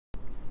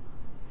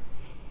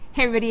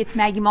Hey everybody, it's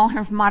Maggie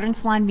Mulhern from Modern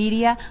Salon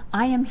Media.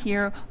 I am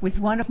here with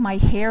one of my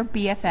hair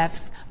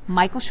BFFs,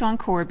 Shaun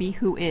Corby,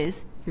 who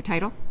is, your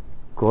title?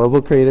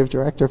 Global Creative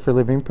Director for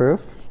Living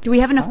Proof. Do we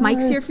have enough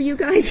mics here for you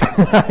guys?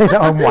 I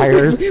know,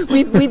 wires.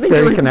 We've been Very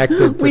doing, connected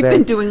today. We've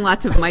been doing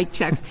lots of mic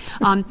checks.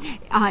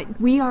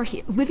 We are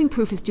Living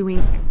Proof is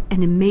doing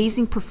an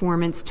amazing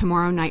performance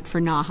tomorrow night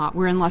for NAHA.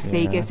 We're in Las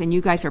Vegas, and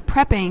you guys are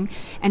prepping,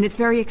 and it's a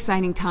very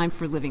exciting time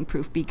for Living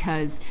Proof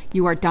because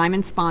you are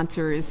diamond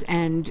sponsors.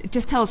 And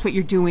just tell us what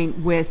you're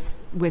doing with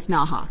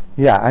NAHA.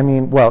 Yeah, I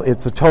mean, well,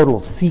 it's a total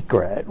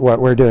secret what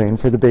we're doing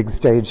for the big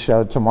stage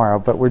show tomorrow,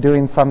 but we're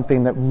doing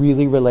something that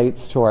really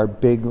relates to our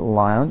big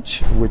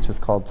launch, which is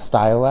called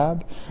Style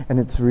Lab, and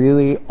it's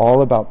really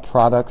all about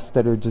products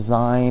that are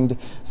designed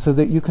so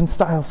that you can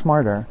style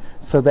smarter,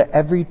 so that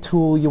every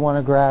tool you want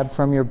to grab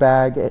from your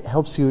bag, it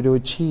helps you to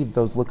achieve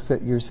those looks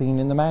that you're seeing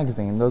in the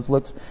magazine, those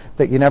looks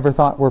that you never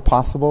thought were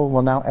possible.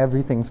 Well, now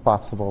everything's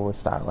possible with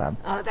Style Lab.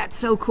 Oh, that's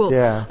so cool.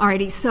 Yeah.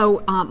 Alrighty,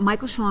 so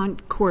Shaun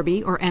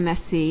Corby, or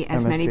MSC,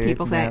 as many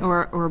people say,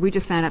 or we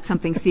just found out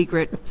something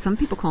secret. Some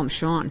people call him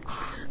Shaun.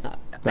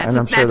 That's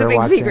a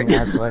big secret.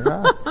 Actually.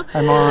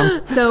 Hi,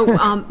 Mom. So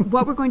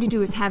what we're going to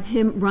do is have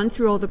him run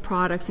through all the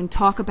products and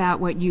talk about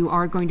what you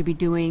are going to be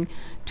doing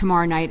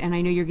tomorrow night. And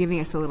I know you're giving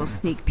us a little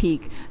sneak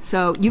peek.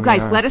 So you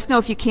guys, let us know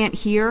if you can't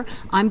hear.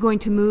 I'm going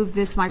to move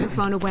this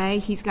microphone away.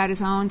 He's got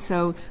his own.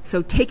 So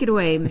take it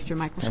away, Mr.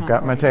 Shaun. I've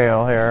got my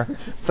tail here.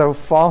 So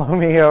follow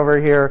me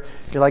over here.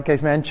 Like I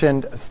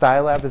mentioned,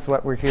 Style Lab is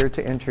what we're here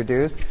to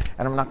introduce.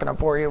 And I'm not going to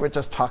bore you with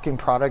just talking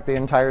product the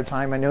entire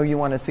time. I know you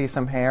want to see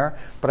some hair,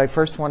 but I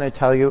first want to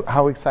tell you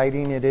how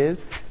exciting it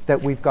is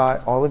that we've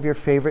got all of your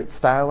favorite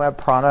Style Lab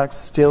products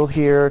still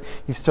here.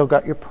 You've still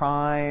got your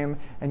prime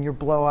and your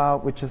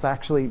blowout, which is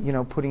actually, you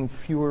know, putting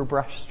fewer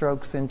brush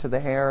strokes into the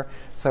hair.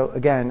 So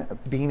again,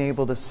 being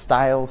able to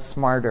style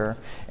smarter.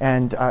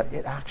 And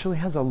it actually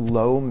has a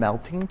low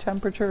melting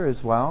temperature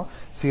as well,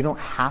 so you don't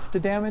have to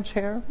damage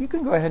hair. You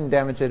can go ahead and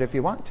damage it if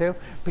you want to,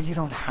 but you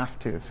don't have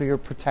to. So you're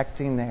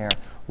protecting the hair.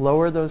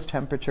 Lower those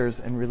temperatures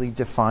and really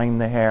define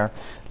the hair.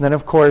 And then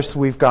of course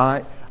we've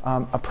got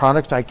a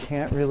product I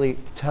can't really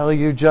tell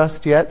you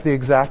just yet the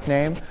exact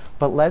name,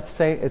 but let's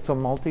say it's a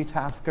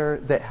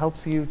multitasker that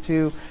helps you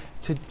to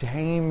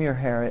tame your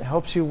hair. It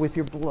helps you with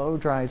your blow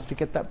dries to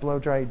get that blow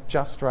dry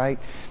just right,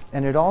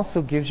 and it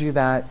also gives you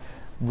that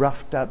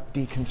roughed up,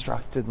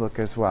 deconstructed look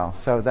as well.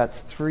 So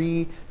that's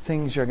 3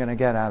 things you're going to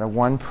get out of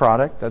one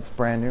product that's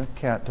brand new.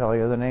 Can't tell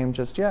you the name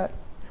just yet.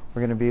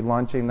 We're going to be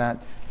launching that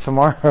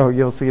tomorrow.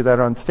 You'll see that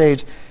on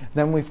stage.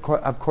 Then we've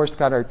of course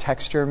got our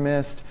texture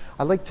mist.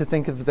 I like to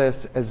think of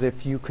this as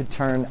if you could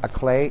turn a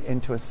clay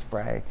into a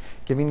spray,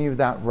 giving you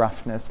that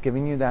roughness,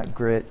 giving you that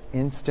grit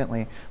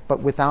instantly, but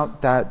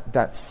without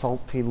that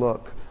salty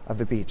look of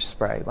a beach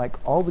spray. Like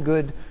all the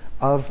good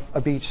of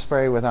a beach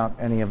spray without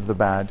any of the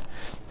bad.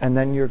 And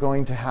then you're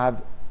going to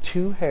have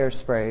 2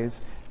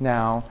 hairsprays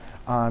now.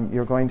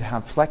 You're going to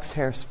have flex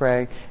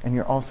hairspray, and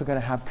you're also going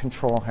to have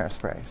control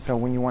hairspray. So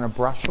when you want a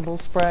brushable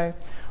spray,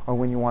 or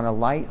when you want a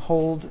light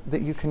hold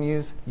that you can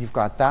use, you've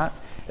got that,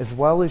 as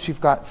well as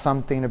you've got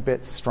something a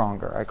bit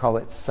stronger. I call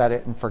it set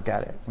it and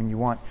forget it, when you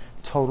want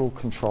total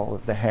control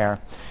of the hair.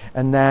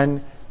 And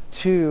then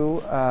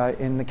 2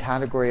 in the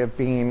category of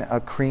being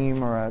a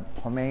cream or a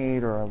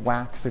pomade or a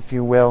wax, if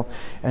you will.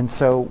 And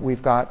so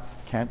we've got,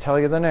 can't tell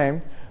you the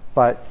name,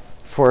 but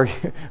for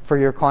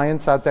your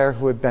clients out there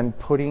who have been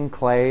putting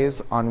clays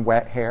on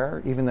wet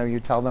hair, even though you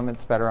tell them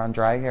it's better on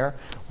dry hair,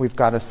 we've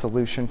got a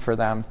solution for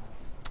them.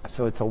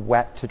 So it's a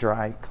wet to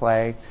dry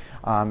clay.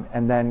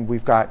 And then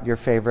we've got your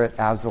favorite,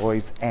 as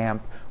always,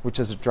 AMP, which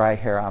is a dry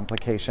hair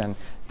application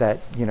that,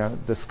 you know,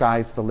 the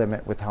sky's the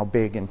limit with how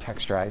big and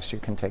texturized you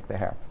can take the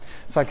hair.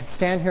 So I could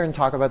stand here and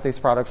talk about these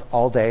products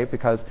all day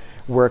because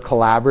we're a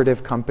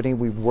collaborative company.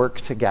 We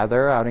work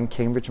together out in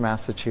Cambridge,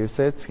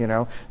 Massachusetts, you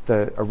know,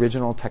 the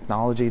original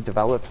technology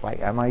developed by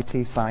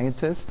MIT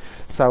scientists.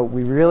 So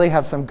we really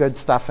have some good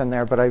stuff in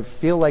there, but I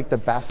feel like the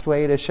best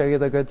way to show you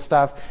the good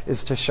stuff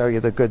is to show you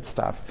the good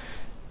stuff.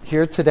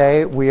 Here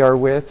today we are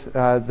with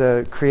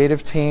the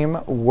creative team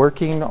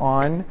working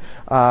on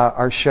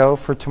our show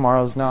for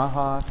tomorrow's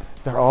NAHA.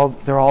 They're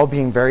all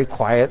being very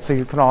quiet, so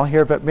you can all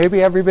hear, but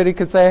maybe everybody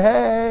could say,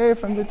 hey,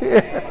 from the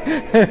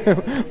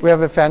team. We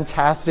have a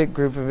fantastic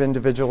group of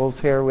individuals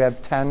here. We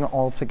have 10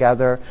 all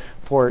together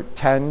for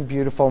 10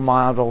 beautiful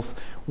models.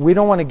 We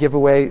don't want to give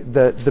away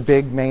the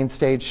big main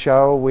stage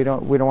show. We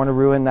don't want to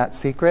ruin that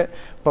secret,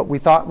 but we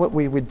thought what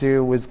we would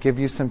do was give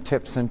you some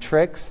tips and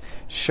tricks,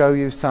 show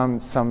you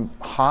some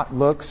hot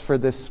looks for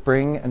this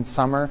spring and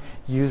summer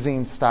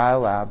using Style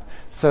Lab.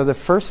 So the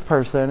first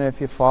person,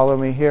 if you follow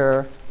me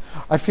here,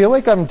 I feel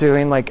like I'm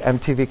doing like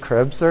MTV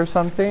Cribs or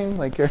something.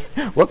 Like,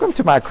 welcome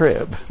to my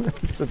crib.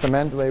 It's at the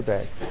Mandalay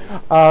Bay.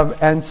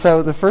 And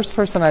so the first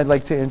person I'd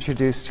like to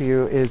introduce to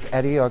you is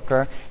Eddie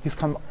Ucker. He's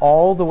come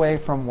all the way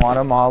from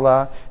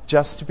Guatemala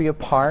just to be a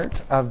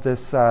part of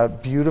this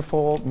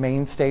beautiful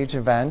main stage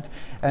event.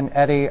 And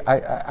Eddie,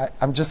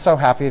 I'm just so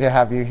happy to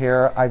have you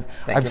here.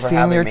 I've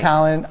seen your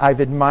talent.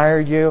 I've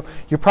admired you.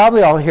 You're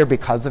probably all here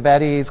because of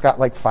Eddie. He's got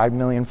like 5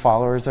 million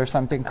followers or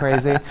something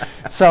crazy.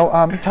 So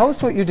tell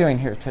us what you're doing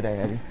here today,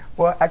 Eddie.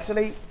 Well,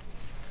 actually,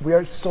 we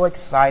are so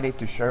excited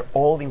to share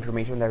all the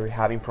information that we're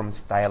having from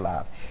Style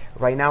Lab.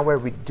 Right now,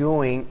 what we're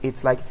doing,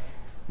 it's like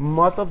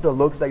most of the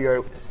looks that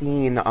you're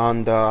seeing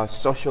on the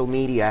social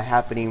media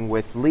happening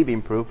with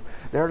Living Proof,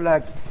 they're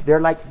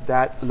like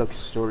that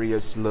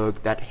luxurious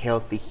look, that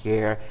healthy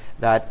hair,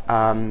 that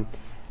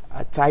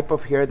type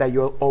of hair that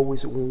you're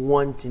always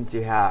wanting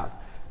to have.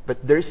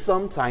 But there's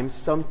sometimes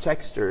some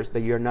textures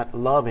that you're not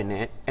loving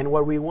it, and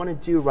what we want to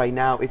do right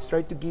now is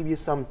try to give you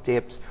some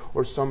tips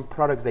or some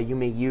products that you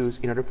may use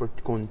in order to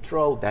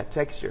control that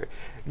texture.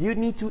 You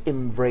need to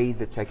embrace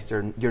the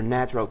texture, your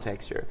natural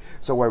texture.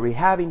 So what we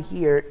have in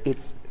here,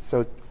 it's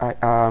I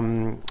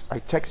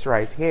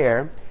texturized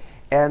hair,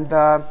 and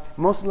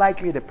most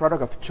likely the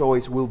product of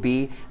choice will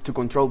be to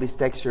control this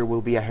texture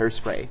will be a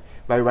hairspray.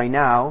 But right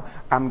now,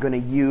 I'm going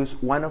to use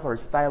one of our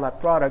Style Lab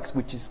products,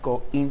 which is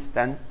called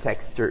Instant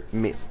Texture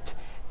Mist.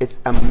 It's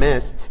a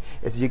mist.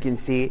 As you can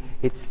see,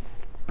 it's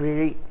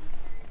pretty,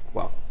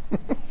 well,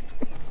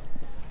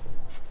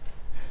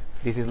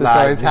 this is live.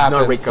 Always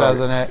happens,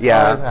 doesn't it?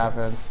 Yeah. Always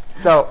happens.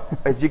 So,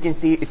 as you can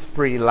see, it's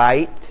pretty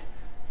light.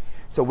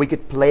 So we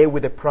could play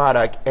with the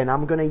product, and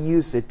I'm going to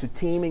use it to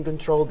tame and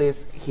control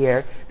this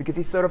hair because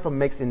it's sort of a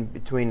mix in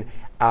between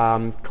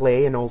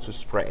clay and also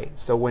spray.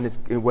 So when it's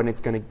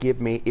going to give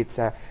me, it's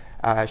a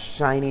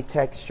shiny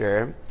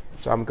texture.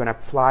 So I'm going to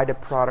apply the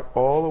product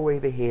all the way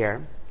the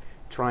hair,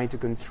 trying to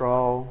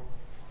control,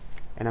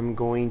 and I'm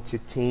going to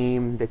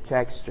tame the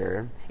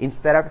texture.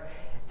 Instead of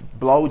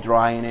blow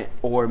drying it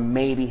or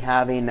maybe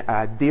having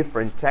a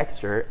different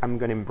texture, I'm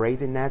going to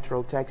embrace the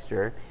natural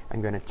texture.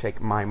 I'm going to take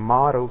my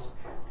model's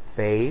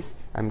face.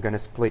 I'm going to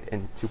split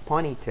into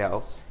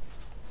ponytails.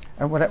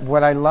 And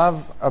what I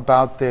love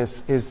about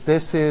this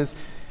is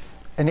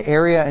an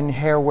area in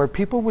hair where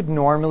people would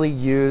normally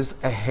use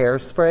a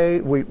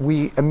hairspray.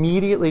 We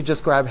immediately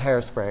just grab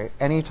hairspray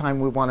anytime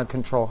we want to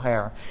control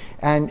hair.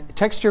 And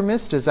Texture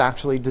Mist is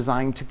actually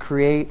designed to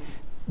create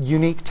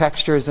unique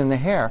textures in the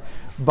hair.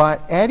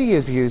 But Eddie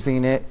is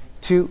using it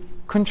to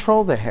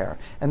control the hair.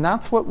 And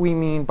that's what we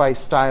mean by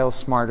Style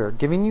Smarter,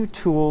 giving you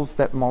tools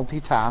that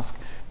multitask,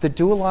 that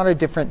do a lot of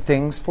different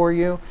things for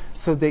you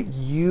so that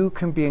you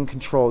can be in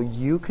control.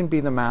 You can be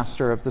the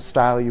master of the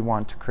style you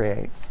want to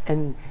create.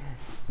 And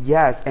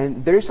yes,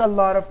 and there's a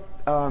lot of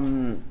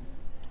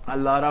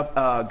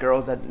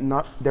girls that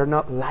they're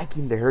not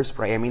liking the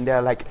hairspray. I mean,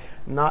 they're like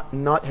not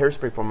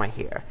hairspray for my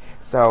hair.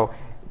 So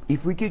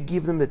if we could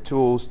give them the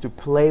tools to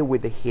play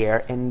with the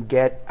hair and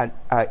get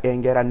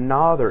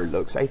another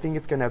looks, I think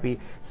it's gonna be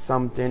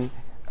something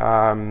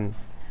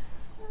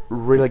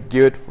really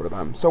good for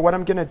them. So what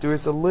I'm gonna do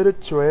is a little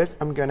twist.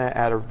 I'm gonna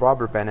add a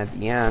rubber band at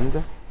the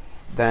end.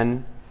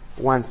 Then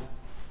once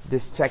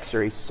this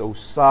texture is so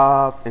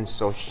soft and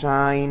so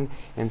shine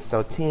and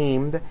so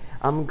tamed,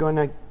 I'm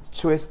gonna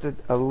twist it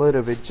a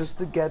little bit just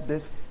to get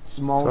this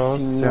small so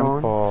chignon.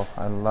 Simple.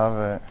 I love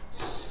it.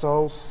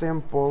 So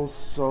simple,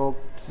 so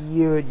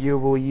cute. You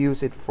will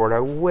use it for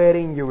a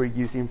wedding, you will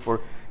use it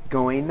for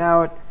going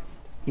out,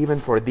 even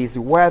for this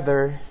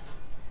weather.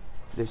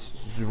 This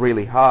is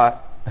really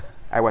hot.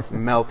 I was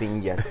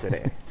melting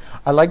yesterday.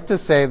 I like to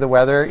say the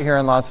weather here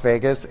in Las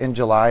Vegas in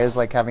July is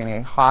like having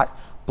a hot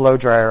blow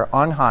dryer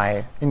on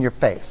high in your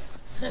face.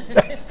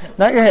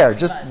 Not your hair,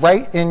 just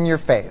right in your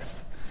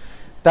face.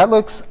 That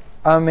looks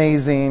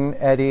amazing,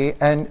 Eddie.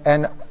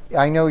 And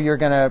I know you're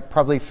going to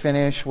probably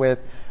finish with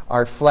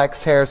our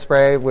Flex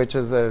hairspray, which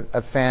is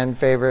a fan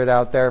favorite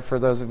out there for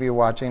those of you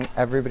watching.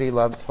 Everybody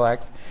loves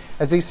Flex.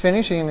 As he's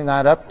finishing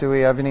that up, do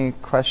we have any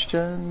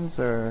questions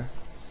or?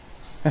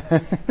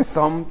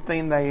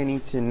 Something that you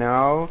need to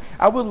know.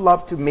 I would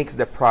love to mix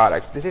the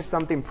products. This is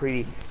something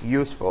pretty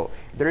useful.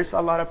 There's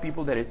a lot of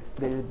people that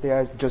they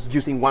are just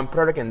using one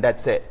product and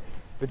that's it.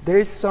 But there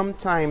is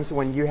sometimes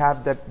when you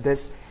have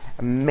this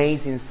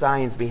amazing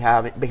science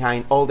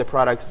behind all the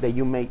products that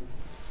you may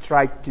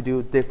try to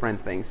do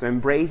different things. So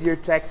embrace your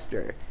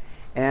texture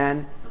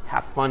and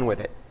have fun with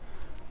it.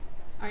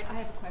 All right, I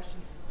have a question.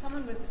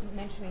 Someone was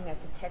mentioning that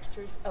the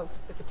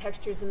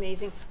texture is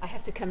amazing. I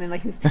have to come in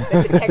like that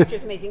the texture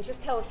is amazing.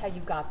 Just tell us how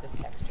you got this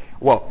texture.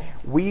 Well,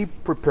 we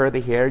prepare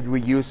the hair.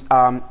 We use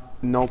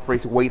no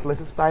frizz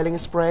weightless styling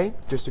spray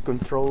just to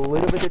control a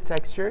little bit the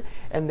texture,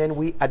 and then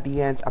we at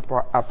the end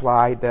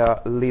apply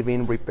the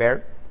leave-in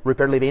repair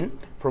leave-in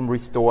from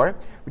Restore,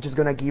 which is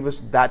going to give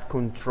us that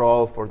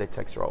control for the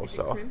texture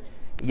also.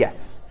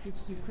 Yes. You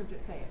crimped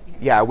it, say it.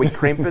 Yeah, we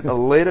crimp it a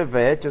little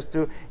bit just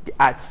to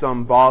add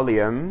some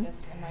volume.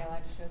 Am I allowed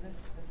to show this?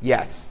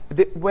 Yes.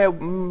 It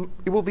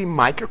will be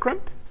micro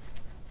crimp.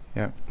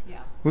 Yeah.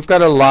 We've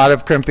got a lot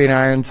of crimping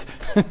irons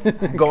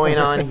going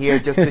on here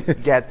just to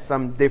get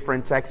some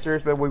different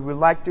textures, but we would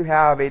like to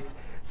have it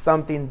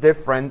something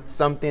different,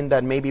 something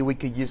that maybe we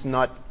could use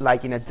not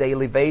like in a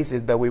daily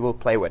basis, but we will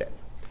play with it.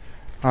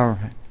 All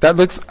right. That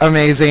looks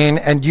amazing,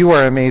 and you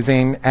are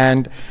amazing,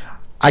 and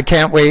I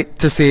can't wait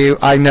to see you.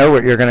 I know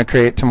what you're going to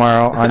create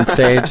tomorrow on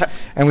stage,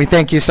 and we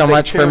thank you so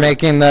much for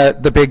making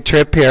the big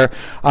trip here.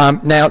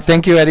 Now,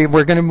 thank you, Eddie.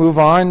 We're going to move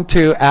on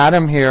to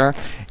Adam here,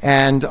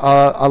 and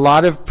a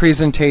lot of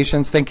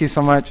presentations. Thank you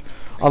so much.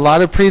 A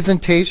lot of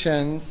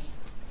presentations.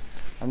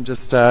 I'm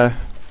just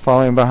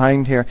falling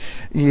behind here.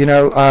 You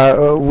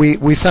know,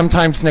 we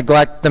sometimes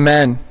neglect the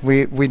men.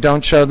 We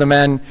don't show the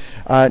men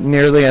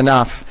nearly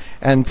enough.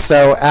 And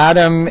so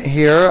Adam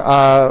here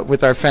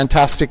with our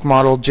fantastic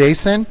model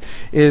Jason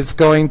is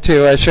going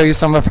to show you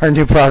some of our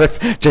new products.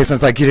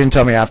 Jason's like, you didn't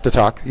tell me I have to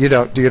talk. You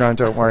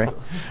don't worry.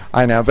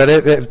 I know,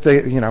 but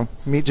you know,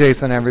 meet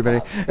Jason,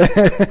 everybody.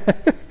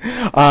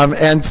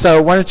 And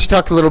so why don't you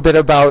talk a little bit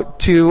about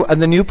two of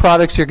the new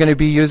products you're going to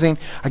be using.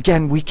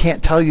 Again, we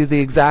can't tell you the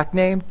exact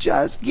name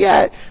just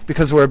yet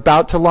because we're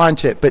about to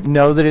launch it, but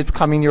know that it's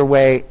coming your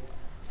way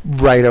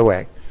right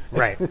away.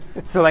 Right.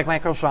 So like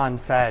Michael Shaun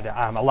said,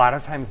 a lot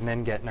of times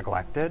men get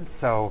neglected.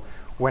 So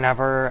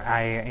whenever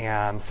I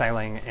am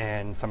styling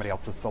in somebody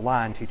else's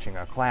salon, teaching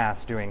a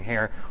class, doing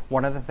hair,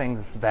 one of the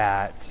things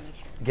that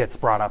gets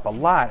brought up a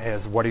lot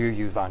is, what do you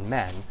use on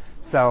men?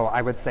 So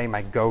I would say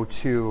my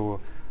go-to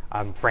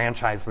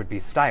franchise would be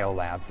Style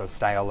Lab. So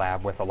Style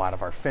Lab with a lot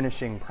of our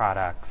finishing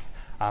products,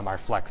 our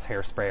Flex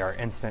Hairspray, our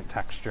Instant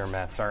Texture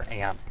Mist, our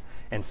AMP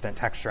Instant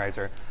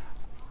Texturizer.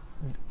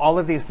 All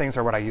of these things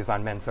are what I use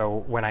on men. So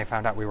when I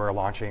found out we were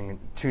launching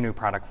 2 new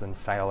products in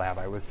Style Lab,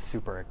 I was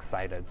super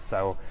excited.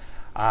 So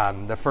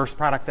the first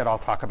product that I'll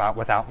talk about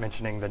without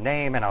mentioning the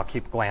name, and I'll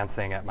keep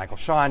glancing at Michael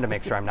Shaun to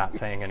make sure I'm not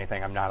saying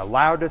anything I'm not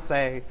allowed to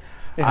say.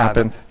 It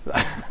happens.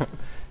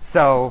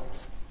 So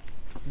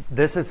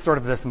this is sort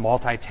of this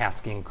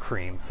multitasking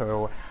cream.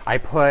 So I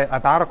put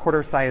about a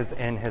quarter size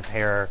in his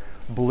hair,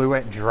 blew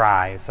it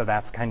dry. So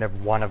that's kind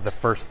of one of the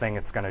first thing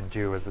it's going to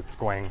do, is it's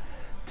going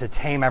to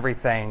tame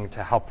everything,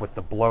 to help with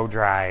the blow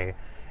dry.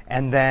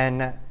 And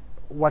then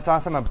what's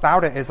awesome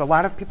about it is a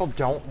lot of people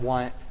don't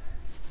want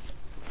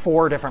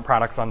 4 different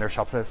products on their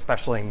shelves,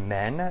 especially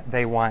men.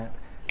 They want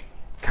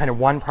kind of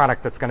one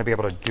product that's going to be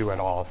able to do it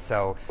all.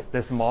 So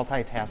this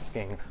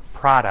multitasking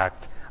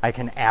product, I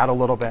can add a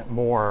little bit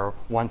more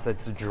once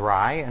it's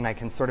dry, and I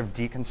can sort of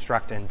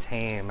deconstruct and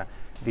tame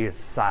these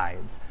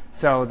sides.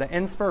 So the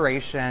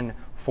inspiration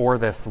for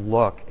this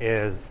look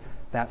is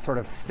that sort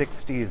of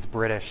 60s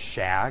British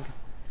shag.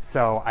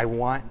 So I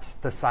want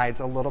the sides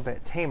a little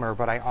bit tamer,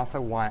 but I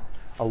also want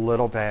a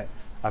little bit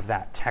of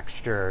that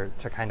texture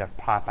to kind of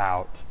pop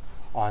out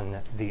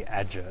on the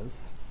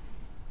edges.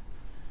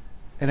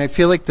 And I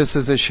feel like this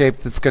is a shape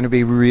that's going to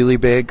be really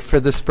big for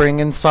the spring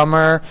and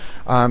summer.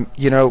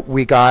 You know,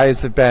 we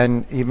guys have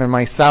been, even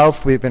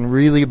myself, we've been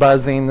really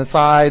buzzing the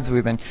sides.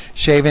 We've been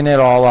shaving it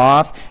all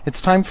off.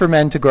 It's time for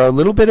men to grow a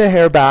little bit of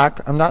hair back.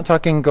 I'm not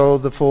talking go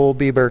the full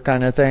Bieber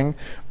kind of thing,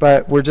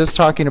 but we're just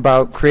talking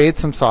about create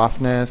some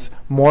softness,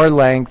 more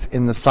length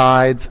in the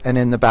sides and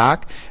in the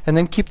back, and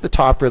then keep the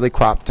top really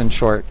cropped and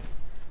short.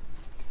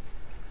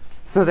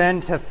 So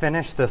then to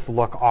finish this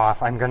look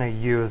off, I'm going to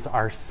use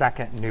our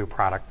second new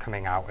product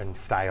coming out in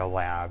Style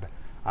Lab,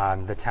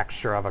 the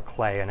texture of a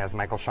clay. And as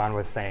Michael Shaun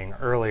was saying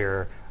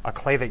earlier, a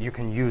clay that you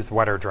can use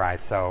wet or dry,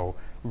 so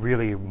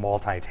really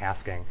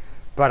multitasking.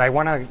 But I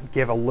want to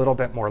give a little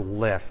bit more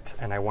lift,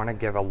 and I want to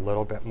give a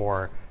little bit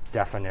more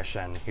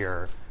definition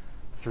here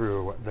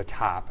through the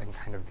top and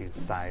kind of these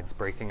sides,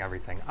 breaking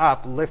everything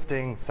up,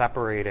 lifting,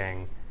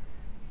 separating.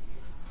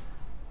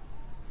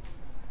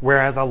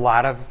 Whereas a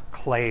lot of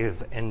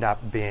clays end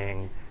up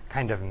being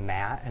kind of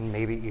matte and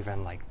maybe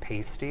even like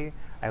pasty,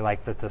 I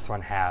like that this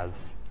one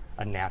has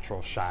a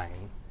natural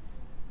shine.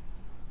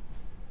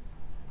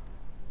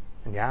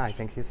 And yeah, I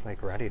think he's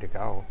like ready to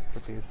go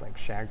with these like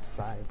shagged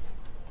sides.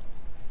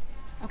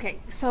 Okay,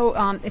 so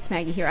it's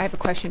Maggie here. I have a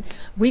question.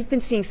 We've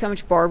been seeing so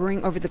much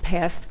barbering over the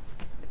past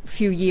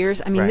few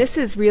years. I mean, this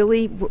is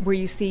really where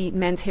you see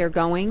men's hair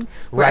going.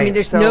 Where, I mean,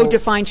 there's no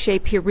defined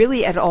shape here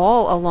really at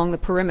all along the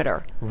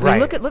perimeter. I mean,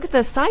 look at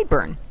the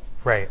sideburn.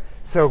 Right.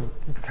 So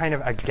kind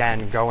of,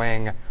 again,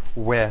 going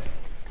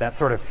with that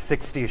sort of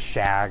 60s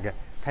shag,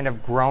 kind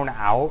of grown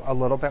out, a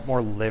little bit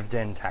more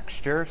lived-in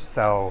texture.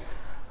 So,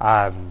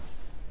 yeah,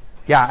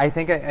 I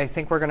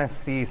think we're going to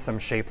see some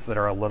shapes that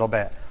are a little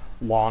bit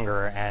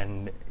longer,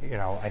 and you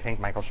know, I think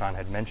Michael Shaun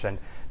had mentioned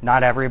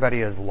not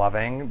everybody is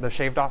loving the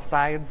shaved off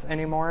sides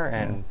anymore,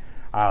 and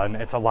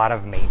it's a lot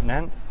of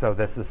maintenance. So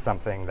this is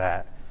something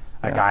that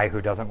a guy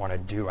who doesn't want to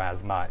do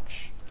as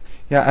much.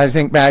 Yeah, I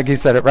think Maggie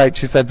said it right.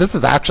 She said this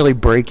is actually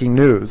breaking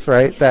news,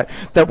 right?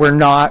 That we're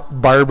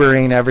not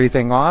barbering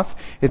everything off.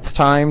 It's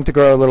time to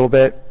grow a little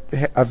bit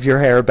of your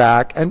hair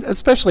back, and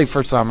especially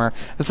for summer.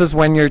 This is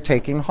when you're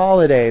taking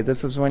holiday.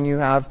 This is when you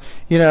have,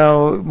 you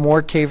know,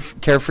 more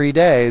carefree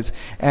days.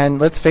 And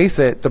let's face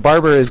it, the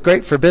barber is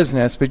great for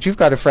business, but you've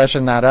got to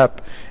freshen that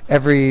up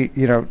every,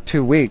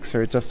 2 weeks,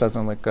 or it just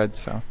doesn't look good.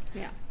 So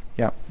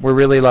yeah, we're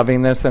really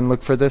loving this, and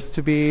look for this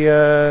to be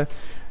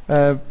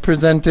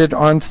presented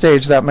on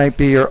stage. That might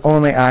be your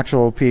only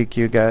actual peek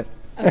you get.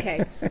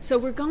 Okay, so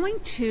we're going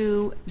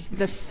to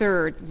the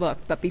third look,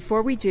 but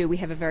before we do, we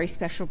have a very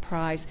special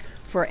prize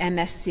for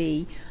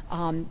MSC.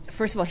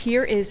 First of all,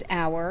 here is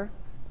our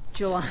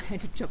July. I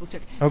had to double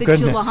check. Oh, the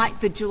goodness.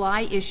 The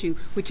July issue,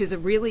 which is a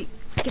really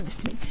give this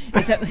to me.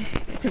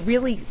 It's a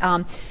really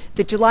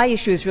the July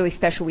issue is really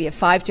special. We have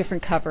 5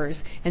 different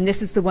covers, and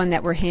this is the one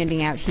that we're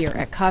handing out here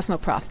at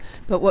Cosmoprof.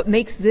 But what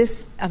makes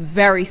this a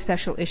very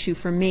special issue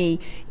for me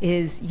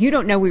is you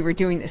don't know we were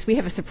doing this. We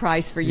have a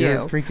surprise for you.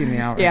 You're freaking me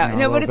out right yeah, now.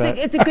 no, a but little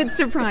bit. it's a good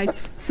surprise.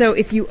 So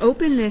if you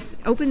open this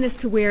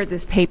to where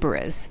this paper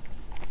is.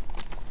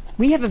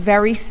 We have a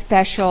very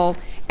special,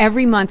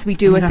 every month we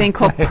do a thing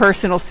called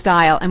Personal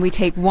Style, and we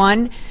take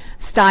one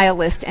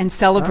stylist and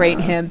celebrate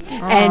him.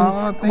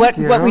 And what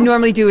we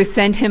normally do is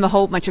send him a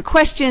whole bunch of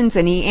questions,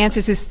 and he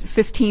answers his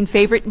 15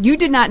 favorite. You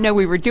did not know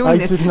we were doing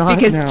this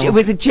because it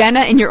was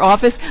Jenna in your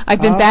office.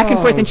 I've been back and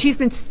forth, and she's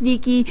been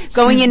sneaky,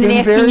 going in and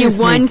asking you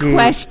one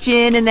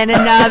question and then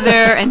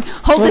another, and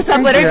hold this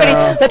up, let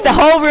everybody, let the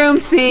whole room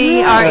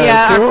see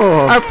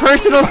our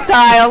personal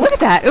style. Look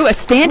at that! Ooh, a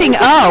standing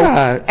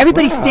O.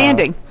 Everybody's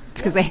standing.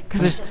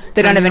 Because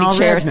they don't have any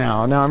chairs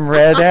now. Now I'm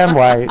red and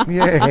white.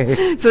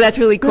 Yay! So that's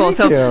really cool.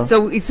 Thank you.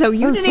 So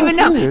you didn't even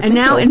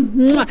know,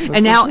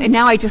 and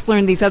now I just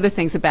learned these other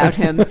things about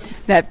him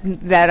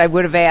that I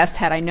would have asked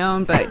had I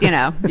known. But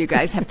you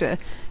guys have to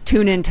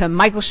tune into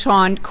Michael,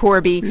 Shaun,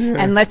 Corby,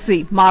 and let's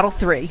see, Model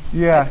 3.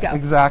 Yeah, let's go.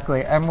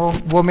 Exactly. And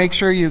we'll make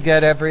sure you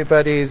get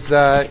everybody's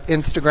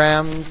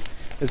Instagrams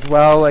as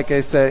well. Like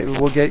I said,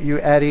 we'll get you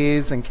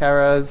Eddie's and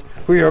Kara's,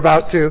 who you're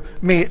about to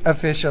meet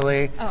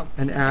officially,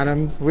 and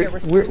Adam's.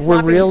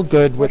 We're real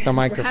good with the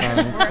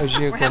microphones, as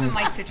you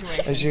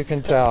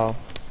can tell.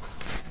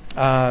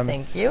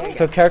 Thank you.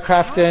 So Kara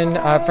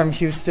Crafton from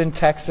Houston,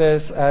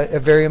 Texas,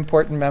 a very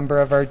important member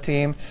of our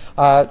team.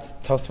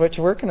 Tell us what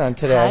you're working on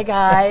today. Hi,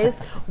 guys.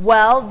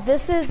 Well,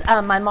 this is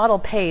my model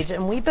page,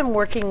 and we've been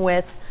working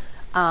with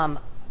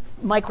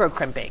micro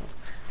crimping.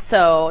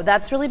 So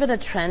that's really been a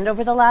trend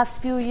over the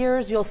last few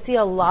years. You'll see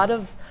a lot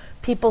of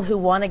people who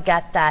want to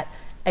get that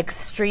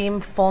extreme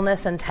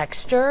fullness and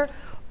texture,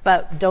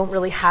 but don't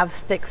really have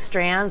thick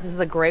strands. This is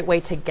a great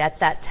way to get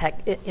that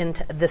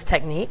into this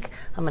technique.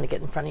 I'm going to get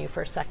in front of you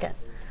for a second.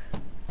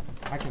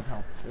 I can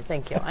help too.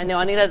 Thank you. I know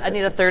I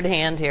need a third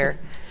hand here.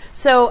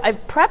 So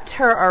I've prepped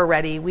her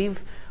already.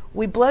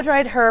 We blow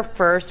dried her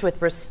first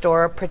with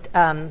Restore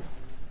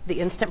the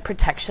Instant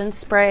Protection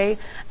Spray,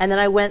 and then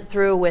I went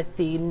through with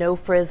the No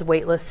Frizz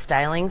Weightless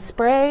Styling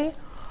Spray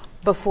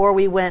before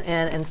we went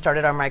in and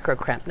started our micro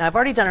crimp. Now I've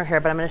already done her hair,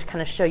 but I'm going to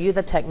kind of show you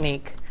the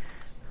technique,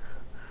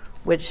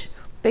 which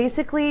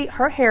basically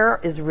her hair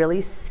is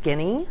really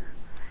skinny.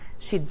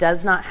 She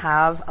does not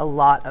have a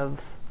lot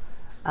of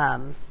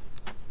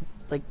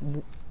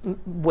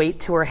weight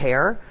to her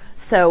hair.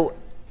 So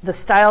the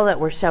style that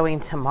we're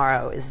showing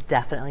tomorrow is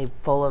definitely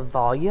full of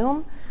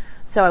volume.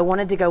 So I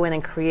wanted to go in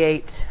and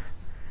create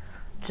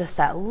just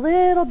that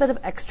little bit of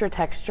extra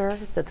texture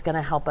that's going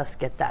to help us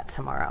get that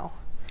tomorrow.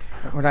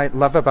 What I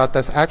love about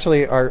this,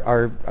 actually,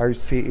 our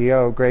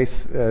CEO,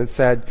 Grace,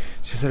 said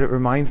it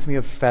reminds me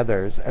of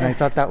feathers. And I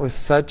thought that was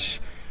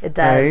such... It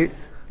does.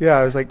 Right? Yeah,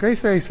 I was like,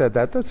 Grace already said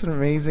that. That's an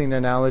amazing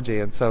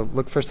analogy. And so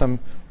look for some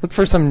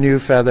new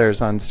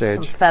feathers on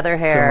stage. Some feather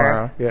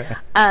hair. Tomorrow.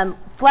 Yeah.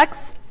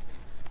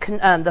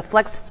 The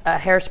Flex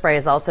hairspray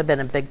has also been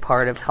a big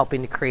part of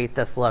helping to create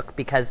this look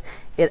because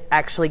it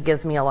actually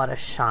gives me a lot of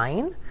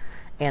shine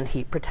and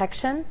heat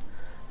protection.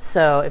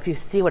 So if you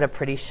see what a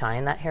pretty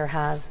shine that hair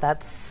has,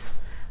 that's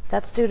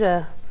due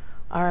to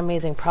our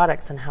amazing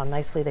products and how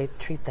nicely they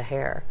treat the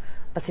hair.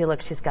 But see, look,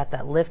 she's got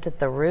that lift at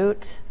the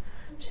root.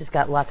 She's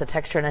got lots of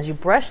texture. And as you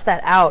brush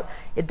that out,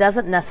 it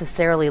doesn't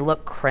necessarily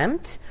look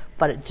crimped,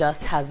 but it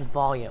just has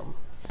volume.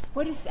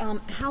 What is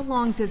how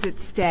long does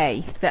it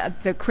stay?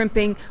 The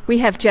crimping. We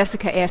have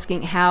Jessica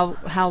asking how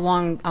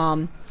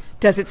long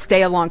does it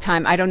stay a long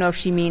time? I don't know if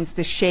she means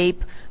the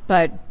shape,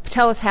 but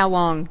tell us how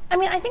long. I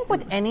mean, I think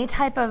with any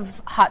type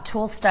of hot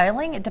tool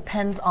styling, it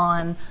depends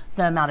on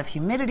the amount of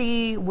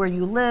humidity, where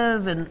you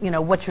live, and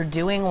what you're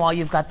doing while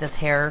you've got this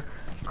hair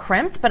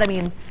crimped. But I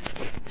mean,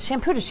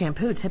 shampoo to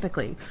shampoo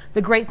typically.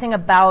 The great thing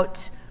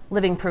about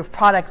Living Proof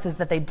products is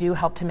that they do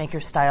help to make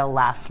your style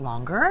last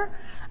longer,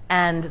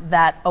 and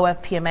that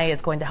OFPMA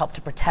is going to help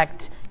to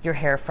protect your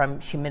hair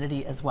from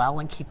humidity as well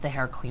and keep the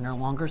hair cleaner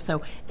longer.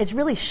 So it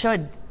really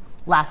should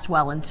last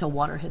well until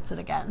water hits it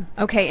again.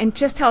 Okay, and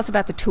just tell us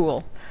about the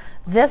tool.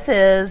 This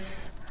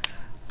is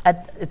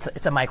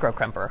it's a micro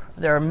crimper.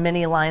 There are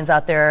many lines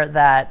out there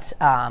that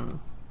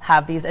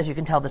have these. As you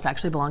can tell, this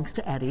actually belongs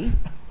to Eddie.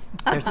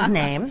 There's his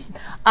name.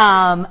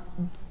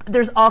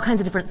 There's all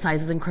kinds of different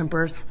sizes in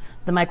crimpers.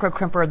 The micro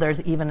crimper,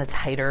 there's even a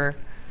tighter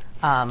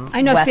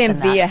I know weft Sam than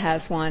that. Villa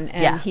has one,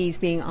 and Yeah. he's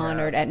being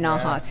honored at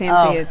NAHA.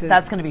 Sam Villa's is...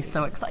 That's going to be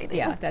so exciting.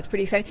 Yeah, that's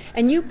pretty exciting.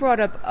 And you brought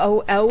up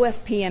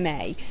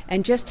OFPMA,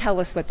 and just tell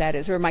us what that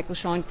is. Or Michael,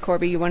 Shaun,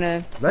 Corby, you want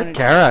to... Let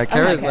Kara.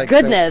 Kara's like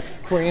goodness.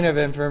 the queen of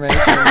information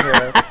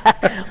here.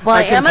 Well,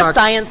 I am a talk-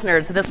 science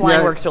nerd, so this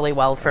line works really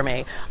well for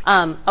me.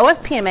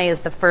 OFPMA is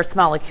the first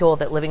molecule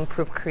that Living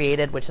Proof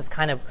created, which is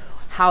kind of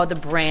how the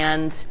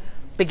brand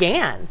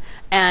began.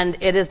 And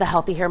it is the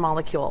healthy hair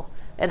molecule.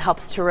 It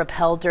helps to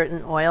repel dirt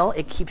and oil.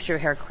 It keeps your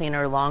hair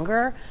cleaner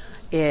longer.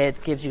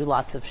 It gives you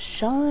lots of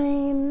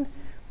shine,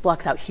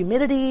 blocks out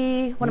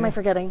humidity. What am I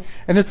forgetting?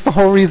 And it's the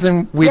whole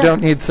reason we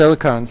don't need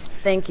silicones.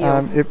 Thank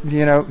you.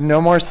 You know, no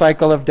more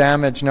cycle of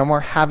damage, no more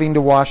having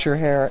to wash your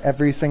hair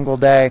every single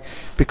day,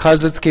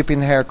 because it's keeping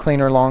the hair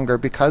cleaner longer,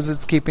 because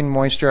it's keeping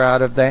moisture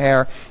out of the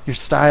hair. Your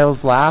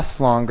styles last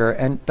longer,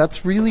 and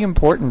that's really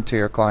important to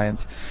your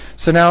clients.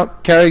 So now,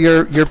 Kara,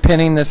 you're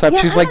pinning this up.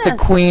 She's like the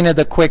queen of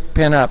the quick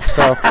pin up,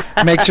 so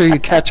make sure you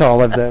catch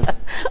all of this.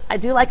 I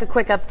do like a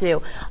quick up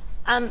too.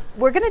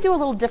 We're going to do a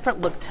little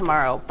different look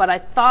tomorrow, but I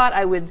thought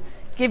I would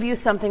give you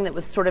something that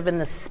was sort of in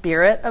the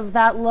spirit of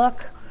that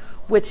look,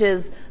 which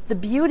is the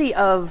beauty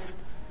of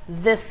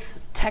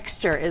this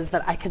texture is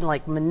that I can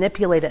like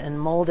manipulate it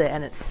and mold it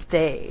and it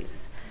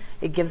stays.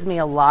 It gives me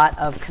a lot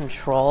of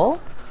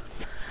control.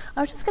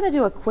 I was just going to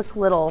do a quick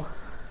little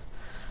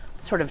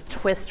sort of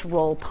twist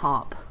roll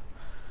pomp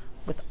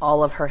with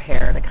all of her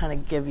hair to kind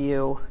of give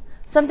you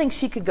something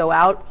she could go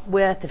out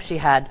with if she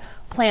had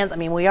plans. I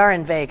mean, we are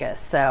in Vegas,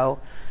 so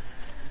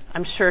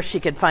I'm sure she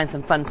could find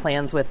some fun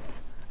plans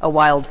with a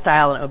wild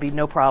style and it would be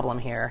no problem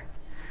here.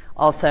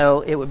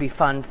 Also, it would be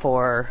fun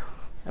for,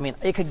 I mean,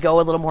 it could go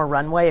a little more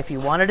runway if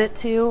you wanted it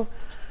to,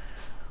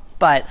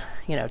 but,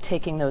 you know,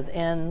 taking those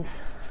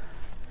ends,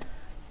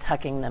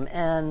 tucking them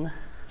in,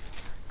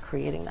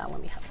 creating that.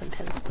 Let me have some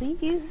pins,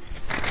 please.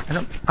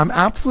 And I'm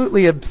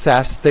absolutely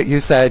obsessed that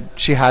you said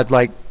she had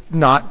like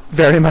not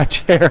very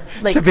much hair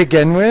Like, to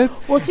begin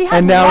with. Well, she had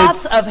and now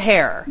lots of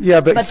hair. Yeah,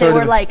 but they sort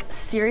were of, like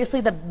seriously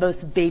the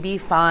most baby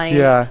fine.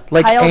 yeah,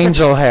 like piles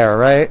angel hair,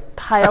 right?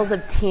 piles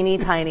of teeny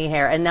tiny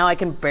hair, and now I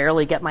can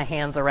barely get my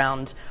hands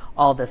around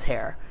all this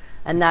hair,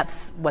 and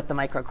that's what the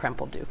micro crimp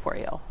will do for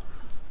you.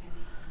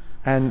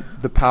 And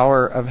the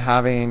power of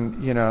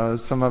having, you know,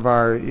 some of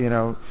our, you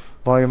know,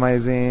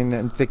 volumizing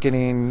and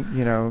thickening,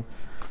 you know,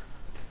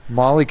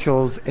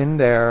 molecules in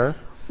there.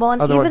 Well,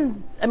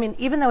 and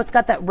even though it's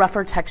got that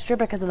rougher texture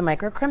because of the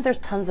micro crimp, there's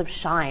tons of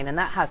shine, and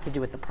that has to do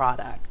with the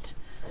product.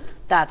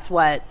 That's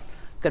what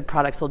good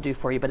products will do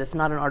for you, but it's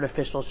not an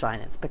artificial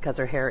shine. It's because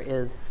her hair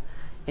is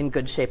in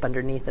good shape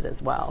underneath it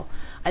as well.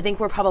 I think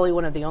we're probably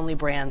one of the only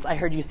brands, I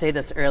heard you say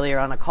this earlier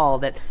on a call,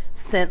 that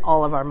sent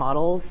all of our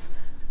models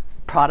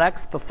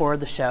products before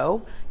the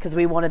show because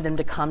we wanted them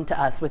to come to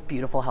us with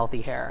beautiful,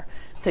 healthy hair.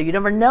 So you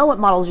never know what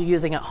models you're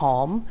using at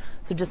home.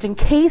 So just in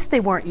case they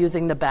weren't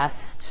using the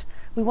best,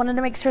 we wanted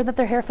to make sure that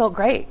their hair felt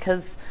great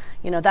because,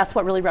 you know, that's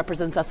what really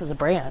represents us as a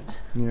brand.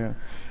 Yeah.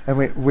 And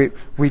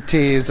we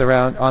tease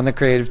around on the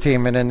creative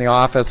team and in the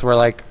office, we're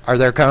like, are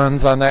there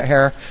cones on that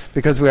hair?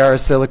 Because we are a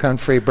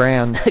silicone-free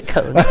brand.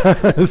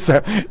 Cones.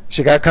 So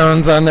she got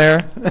cones on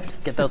there.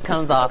 Get those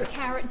cones off.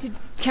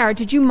 Kara,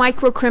 did you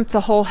micro crimp the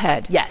whole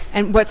head? Yes.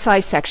 And what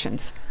size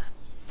sections?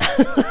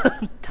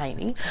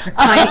 Tiny.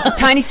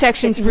 Tiny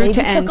sections, root to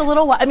It ends. took a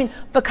little while. I mean,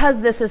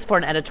 because this is for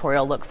an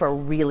editorial look for a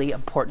really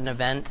important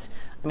event,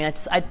 I mean,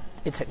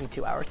 it took me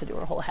 2 hours to do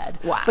her whole head.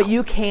 Wow. But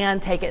you can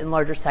take it in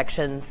larger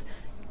sections,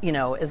 you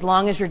know, as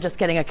long as you're just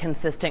getting a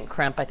consistent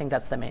crimp. I think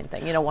that's the main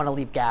thing. You don't want to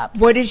leave gaps.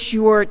 What is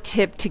your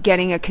tip to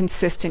getting a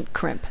consistent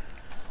crimp?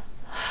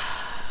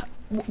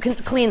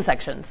 Clean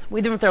sections.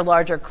 Even if they're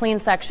larger,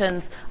 clean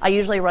sections. I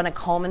usually run a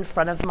comb in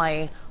front of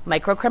my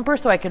micro crimper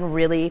so I can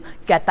really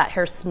get that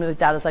hair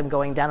smoothed out as I'm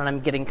going down and I'm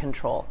getting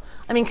control.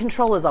 I mean,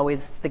 control is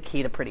always the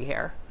key to pretty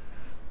hair.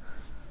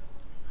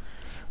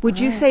 Would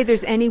you say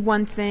there's any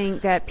one thing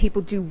that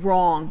people do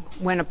wrong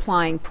when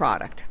applying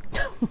product?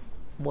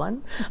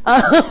 One?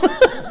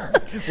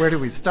 Where do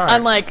we start?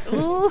 I'm like,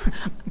 ooh.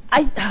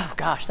 Oh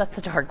gosh, that's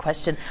such a hard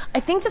question. I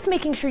think just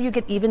making sure you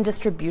get even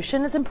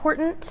distribution is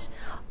important.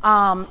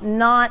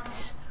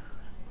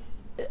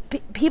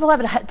 People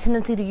have a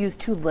tendency to use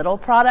too little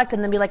product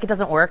and then be like, it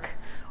doesn't work,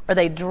 or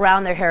they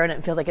drown their hair and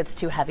it feels like it's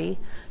too heavy.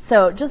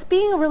 So just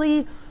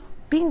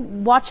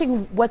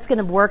watching what's going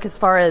to work as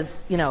far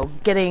as, you know,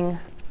 getting.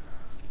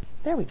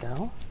 There we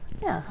go.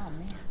 Yeah. Oh,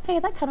 man. Hey,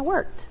 that kind of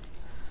worked.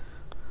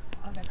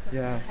 Oh, that's okay.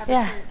 Yeah.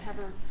 Have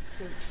her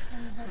search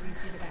so we can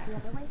see the back. The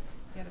other way?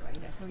 The other way,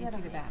 yeah, so we can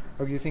see the back.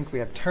 Oh, you think we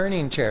have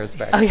turning chairs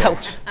back? Oh, yeah.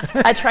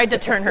 I tried to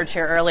turn her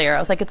chair earlier. I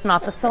was like, it's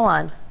not the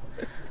salon.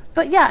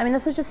 But yeah, I mean,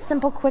 this is just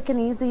simple, quick, and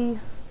easy.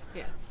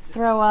 Yeah.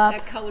 Throw up.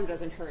 That color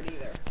doesn't hurt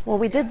either. Well,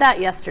 we did that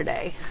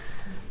yesterday.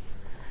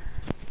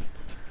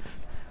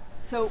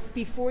 So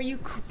before you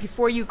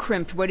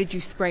crimped, what did you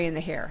spray in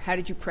the hair? How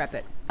did you prep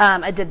it?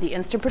 I did the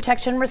Instant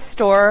Protection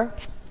Restore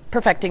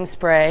Perfecting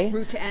Spray.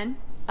 Root to end?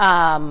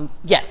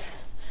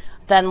 Yes.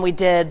 Then we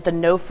did the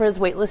No Frizz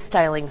Weightless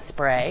Styling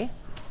Spray.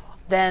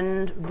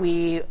 Then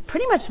we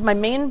pretty much, I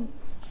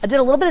did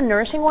a little bit of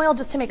nourishing oil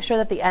just to make sure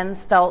that the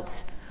ends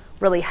felt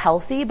really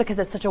healthy because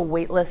it's such a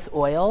weightless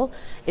oil.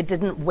 It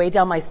didn't weigh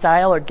down my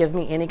style or give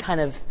me any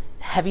kind of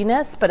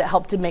heaviness, but it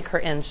helped to make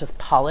her ends just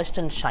polished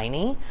and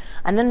shiny.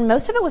 And then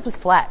most of it was with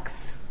Flex.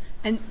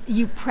 And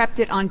you prepped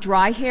it on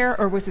dry hair,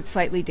 or was it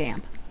slightly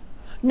damp?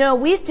 No,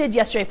 we did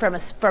yesterday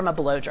from a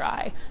blow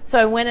dry. So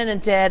I went in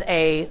and did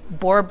a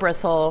boar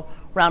bristle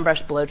round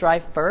brush blow dry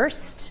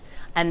first,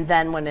 and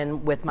then went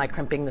in with my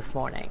crimping this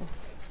morning.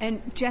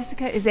 And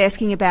Jessica is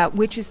asking about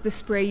which is the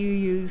spray you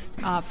used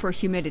for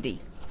humidity.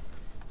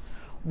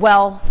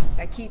 Well,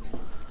 that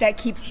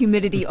keeps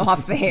humidity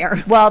off the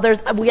hair. well,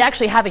 we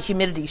actually have a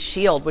humidity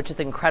shield, which is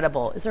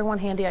incredible. Is there one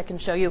handy I can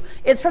show you?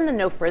 It's from the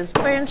No Frizz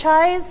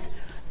franchise.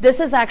 This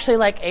is actually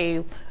like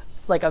a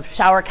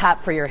shower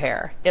cap for your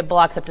hair. It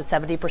blocks up to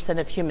 70%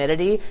 of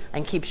humidity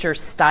and keeps your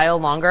style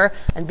longer.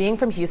 And being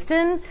from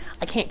Houston,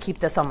 I can't keep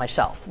this on my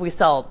shelf. We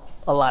sell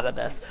a lot of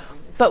this.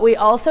 But we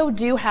also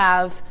do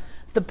have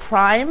the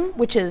Prime,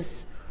 which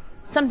is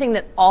something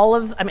that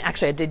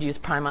actually I did use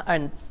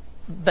Prime,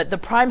 but the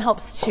Prime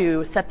helps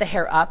to set the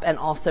hair up and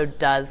also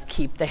does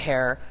keep the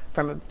hair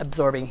from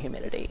absorbing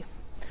humidity.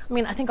 I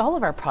mean, I think all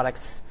of our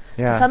products,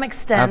 to some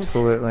extent,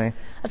 absolutely.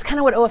 That's kind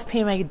of what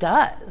OFPMA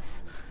does.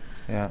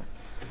 Yeah.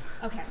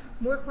 Okay,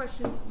 more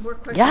questions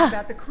Yeah.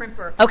 about the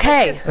crimper.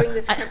 Okay. Let's just bring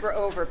this crimper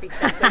over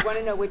because they want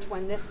to know which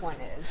one this one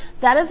is.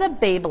 That is a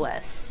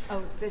Babeless.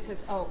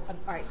 All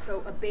right,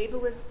 so a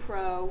Babeless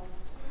Pro.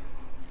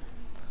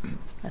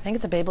 I think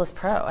it's a Babeless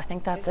Pro. I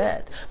think that's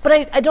it.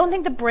 But I don't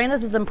think the brand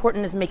is as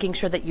important as making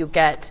sure that you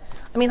get,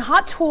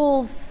 Hot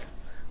Tools,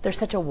 there's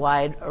such a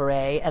wide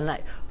array. And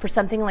for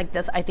something like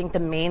this, I think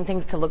the main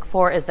things to look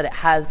for is that it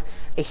has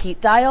a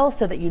heat dial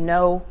so that you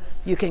know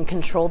you can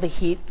control the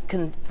heat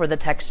for the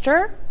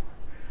texture.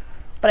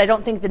 But I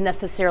don't think that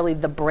necessarily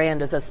the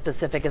brand is as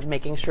specific as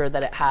making sure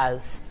that it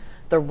has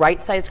the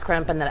right size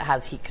crimp and that it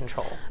has heat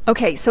control.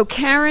 Okay, so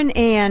Karen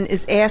Ann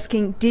is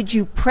asking, did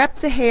you prep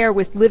the hair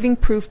with Living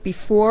Proof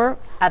before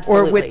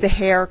Absolutely. or with the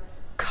hair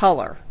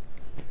color?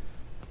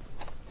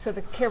 So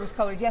the hair was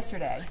colored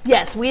yesterday.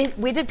 Yes, we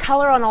did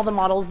color on all the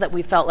models that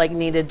we felt like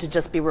needed to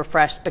just be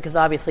refreshed because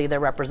obviously they're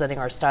representing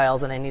our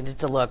styles and they needed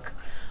to look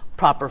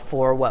proper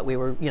for what we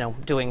were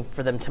doing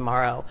for them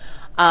tomorrow.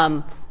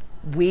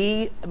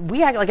 We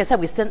like I said,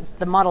 we sent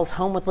the models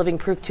home with Living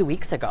Proof 2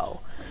 weeks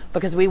ago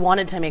because we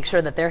wanted to make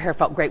sure that their hair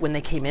felt great when they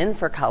came in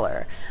for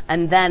color.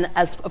 And then,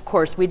 of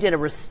course, we did a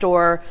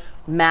restore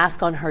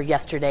mask on her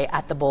yesterday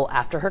at the bowl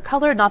after her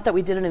color. Not that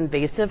we did an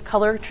invasive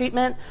color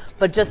treatment,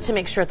 but just to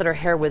make sure that her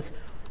hair was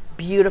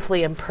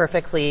beautifully and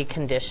perfectly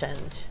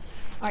conditioned.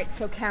 All right,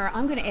 so Kara,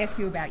 I'm going to ask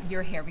you about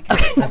your hair because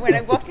when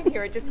I walked in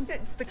here,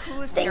 it's the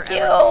coolest hair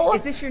ever.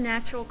 Is this your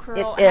natural curl?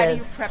 It How do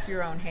you is. prep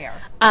your own hair?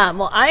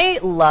 Well, I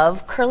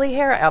love curly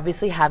hair. I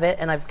obviously have it,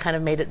 and I've kind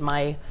of made it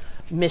my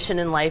mission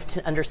in life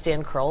to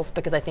understand curls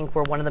because I think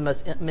we're one of the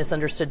most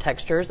misunderstood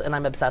textures, and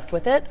I'm obsessed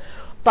with it.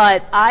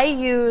 But I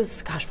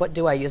use, what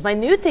do I use? My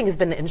new thing has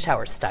been the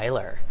in-shower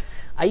styler.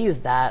 I use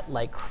that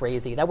like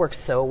crazy. That works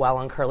so well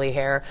on curly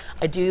hair.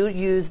 I do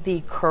use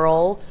the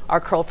Curl. Our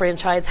Curl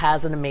franchise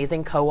has an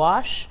amazing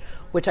co-wash,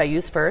 which I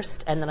use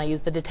first, and then I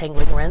use the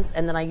detangling rinse,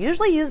 and then I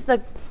usually use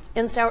the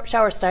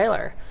in-shower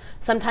styler.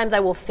 Sometimes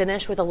I will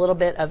finish with a little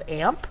bit of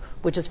Amp,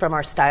 which is from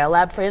our Style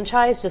Lab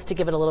franchise, just to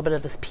give it a little bit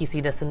of this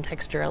pieciness and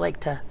texture. I like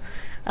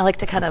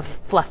to kind of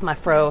fluff my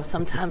fro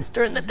sometimes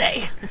during the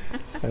day.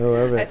 I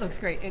love it. It looks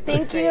great.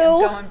 Thank you.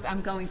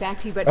 I'm going back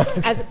to you, but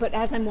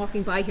as I'm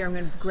walking by here, I'm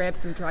going to grab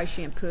some dry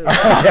shampoo.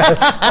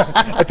 Yes,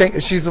 I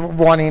think she's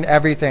wanting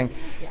everything.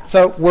 Yeah.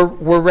 So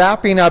we're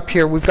wrapping up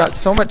here. We've got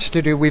so much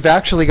to do. We've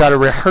actually got a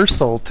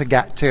rehearsal to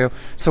get to,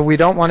 so we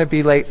don't want to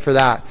be late for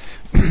that.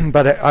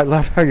 But I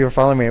love how you're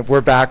following me.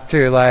 We're back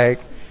to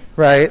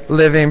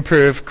Living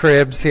Proof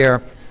cribs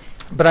here.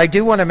 But I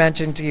do want to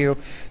mention to you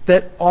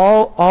that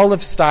all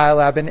of Style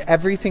Lab and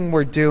everything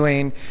we're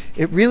doing,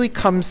 it really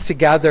comes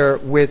together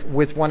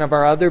with one of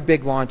our other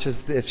big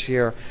launches this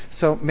year.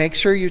 So make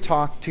sure you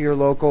talk to your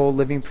local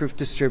Living Proof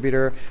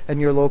distributor and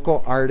your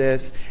local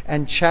artist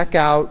and check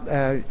out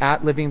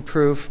at Living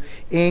Proof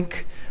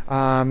Inc.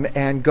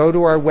 And go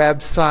to our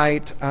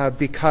website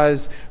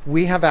because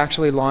we have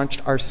actually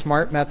launched our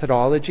SMART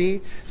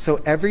methodology. So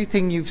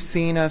everything you've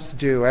seen us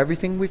do,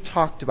 everything we've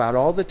talked about,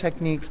 all the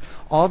techniques,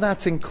 all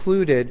that's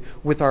included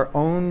with our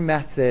own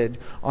method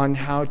on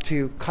how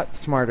to cut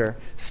smarter,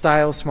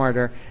 style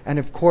smarter, and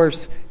of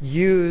course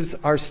use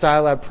our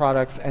Style Lab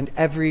products and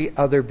every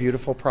other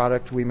beautiful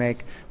product we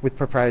make with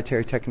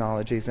proprietary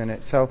technologies in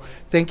it. So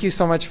thank you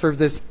so much for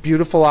this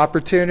beautiful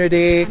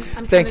opportunity.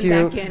 I'm thank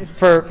you back in.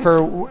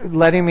 for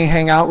letting me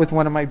hang out with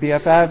one of my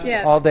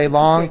BFFs all day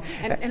long.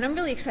 And I'm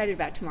really excited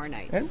about tomorrow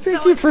night. And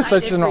thank you for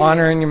such an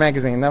honor in your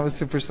magazine. That was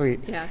super sweet.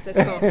 Yeah,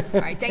 that's cool.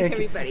 All right, thanks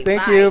everybody.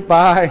 Thank Bye. you.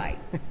 Bye.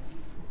 Bye.